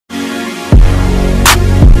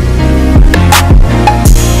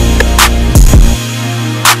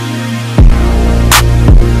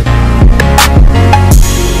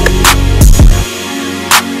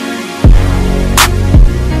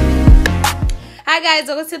Hi guys,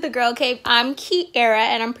 welcome to the Girl Cave. I'm Kiera,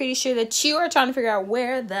 and I'm pretty sure that you are trying to figure out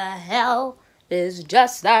where the hell is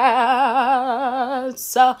Justice.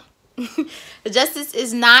 Justice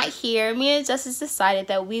is not here. Me and Justice decided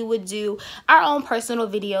that we would do our own personal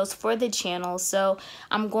videos for the channel. So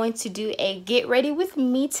I'm going to do a get ready with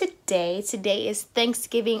me today. Today is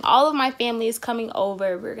Thanksgiving. All of my family is coming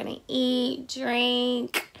over. We're gonna eat,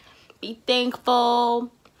 drink, be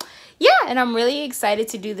thankful. Yeah, and I'm really excited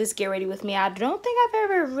to do this get ready with me. I don't think I've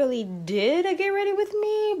ever really did a get ready with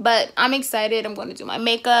me, but I'm excited. I'm going to do my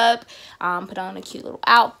makeup, put on a cute little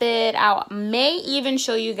outfit. I may even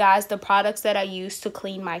show you guys the products that I use to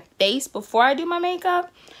clean my face before I do my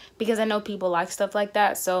makeup, because I know people like stuff like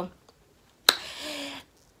that. So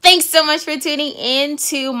thanks so much for tuning in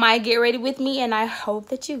to my get ready with me, and I hope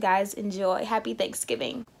that you guys enjoy. Happy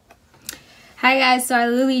Thanksgiving. Hi guys, so I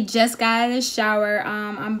literally just got out of the shower.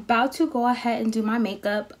 I'm about to go ahead and do my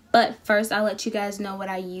makeup, but first I'll let you guys know what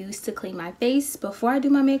I use to clean my face before I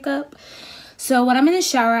do my makeup. So when I'm in the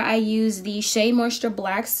shower, I use the Shea Moisture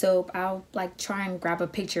Black Soap. I'll like try and grab a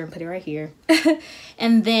picture and put it right here.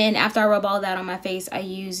 And then after I rub all that on my face, I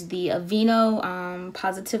use the Aveeno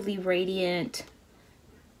Positively Radiant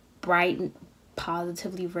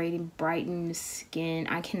Brighten Skin.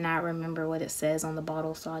 I cannot remember what it says on the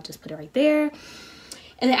bottle, so I'll just put it right there.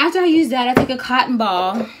 And then after I use that, I take a cotton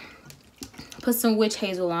ball, put some witch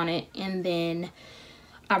hazel on it, and then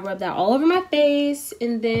I rub that all over my face.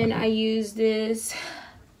 And then I use this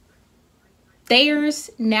Thayer's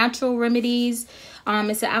Natural Remedies.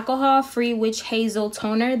 It's an alcohol-free witch hazel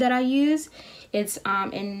toner that I use. It's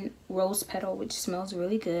in rose petal, which smells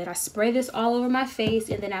really good. I spray this all over my face,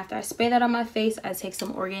 and then after I spray that on my face, I take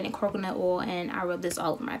some organic coconut oil and I rub this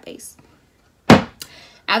all over my face.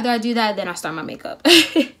 After I do that, then I start my makeup.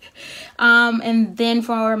 And then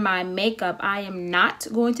for my makeup, I am not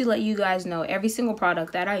going to let you guys know every single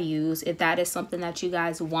product that I use. If that is something that you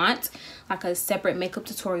guys want, like a separate makeup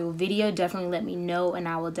tutorial video, definitely let me know, and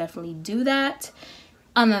I will definitely do that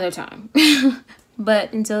another time.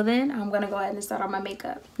 But until then, I'm gonna go ahead and start on my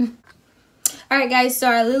makeup. Alright guys, so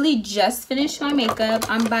I literally just finished my makeup.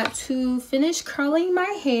 I'm about to finish curling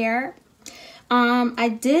my hair. I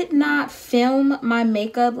did not film my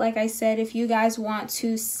makeup. Like I said, if you guys want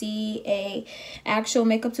to see a actual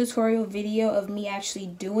makeup tutorial video of me actually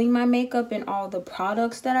doing my makeup and all the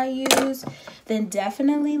products that I use, then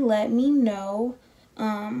definitely let me know.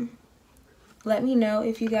 Let me know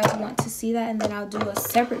if you guys want to see that, and then I'll do a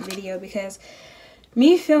separate video, because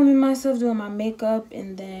me filming myself doing my makeup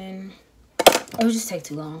and then it would just take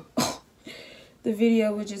too long. The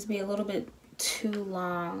video would just be a little bit too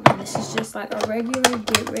long, and this is just like a regular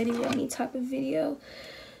get ready with me type of video.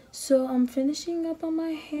 So I'm finishing up on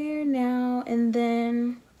my hair now, and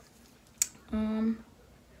then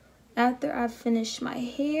after I finish my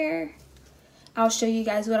hair, I'll show you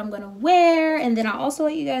guys what I'm gonna wear, and then I'll also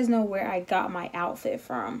let you guys know where I got my outfit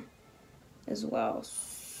from as well.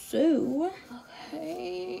 So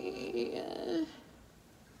okay.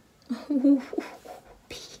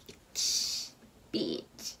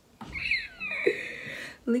 Bitch.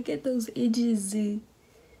 Look at those edges.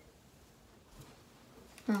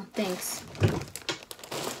 Oh, thanks.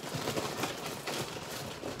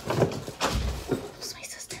 That's my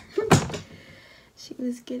sister. She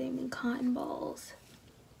was getting me cotton balls.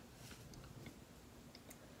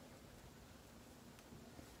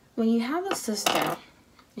 When you have a sister,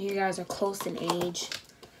 you guys are close in age,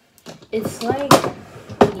 it's like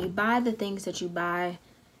when you buy the things that you buy,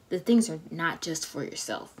 the things are not just for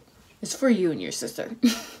yourself. It's for you and your sister.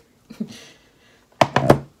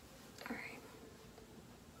 Alright.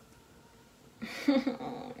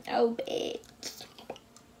 Oh, bitch.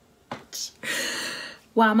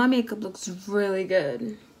 Wow, my makeup looks really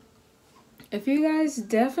good. If you guys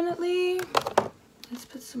definitely... Let's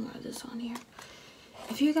put some more of this on here.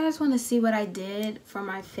 If you guys want to see what I did for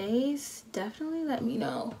my face, definitely let me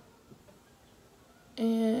know.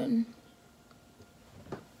 And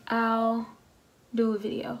I'll do a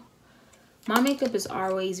video. My makeup is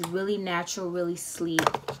always really natural, really sleek.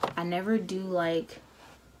 I never do like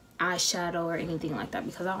eyeshadow or anything like that,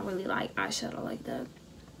 because I don't really like eyeshadow like that.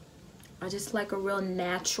 I just like a real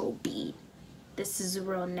natural beat. This is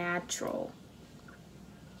real natural.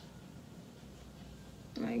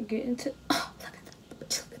 I get into... Oh, look at that.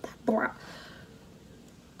 Look at that brow.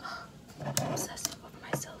 Oh, I'm obsessed over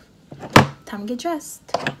myself. Time to get dressed.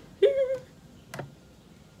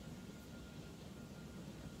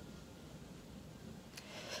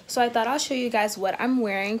 So I thought I'll show you guys what I'm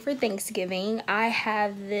wearing for Thanksgiving. I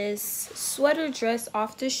have this sweater dress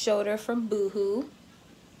off the shoulder from Boohoo.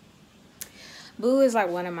 Boo is like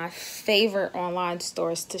one of my favorite online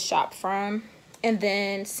stores to shop from. And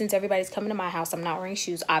then since everybody's coming to my house, I'm not wearing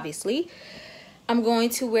shoes, obviously. I'm going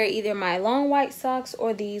to wear either my long white socks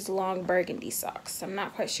or these long burgundy socks. I'm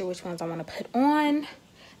not quite sure which ones I want to put on.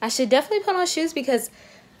 I should definitely put on shoes because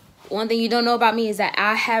one thing you don't know about me is that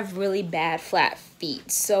I have really bad flat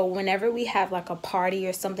feet. So whenever we have like a party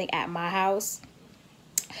or something at my house,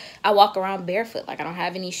 I walk around barefoot. Like I don't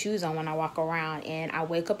have any shoes on when I walk around. And I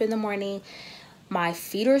wake up in the morning, my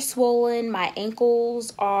feet are swollen, my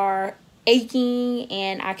ankles are aching,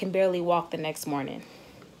 and I can barely walk the next morning.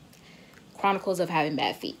 Chronicles of having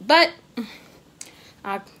bad feet. But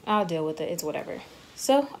I'll deal with it. It's whatever.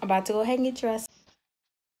 So I'm about to go ahead and get dressed.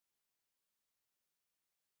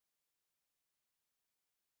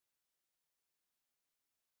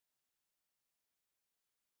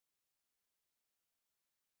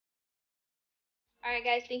 Alright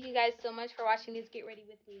guys, thank you guys so much for watching this Get Ready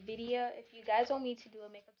With Me video. If you guys want me to do a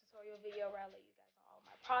makeup tutorial video where I let you guys know all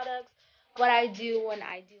my products, what I do when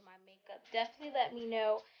I do my makeup, definitely let me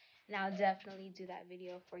know. And I'll definitely do that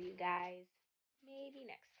video for you guys. Maybe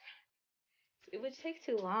next time. It would take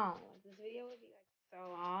too long. Like, this video would be like so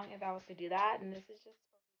long if I was to do that. And this is just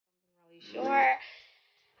something really short.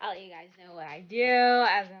 I'll let you guys know what I do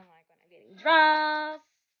as in like when I'm getting dressed.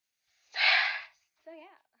 So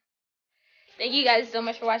yeah. Thank you guys so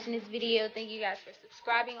much for watching this video. Thank you guys for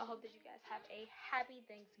subscribing. I hope that you guys have a happy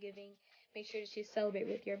Thanksgiving. Make sure that you celebrate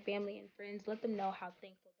with your family and friends. Let them know how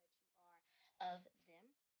thankful that you are of them.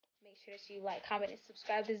 Make sure that you like, comment, and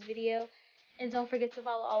subscribe this video. And don't forget to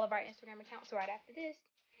follow all of our Instagram accounts right after this.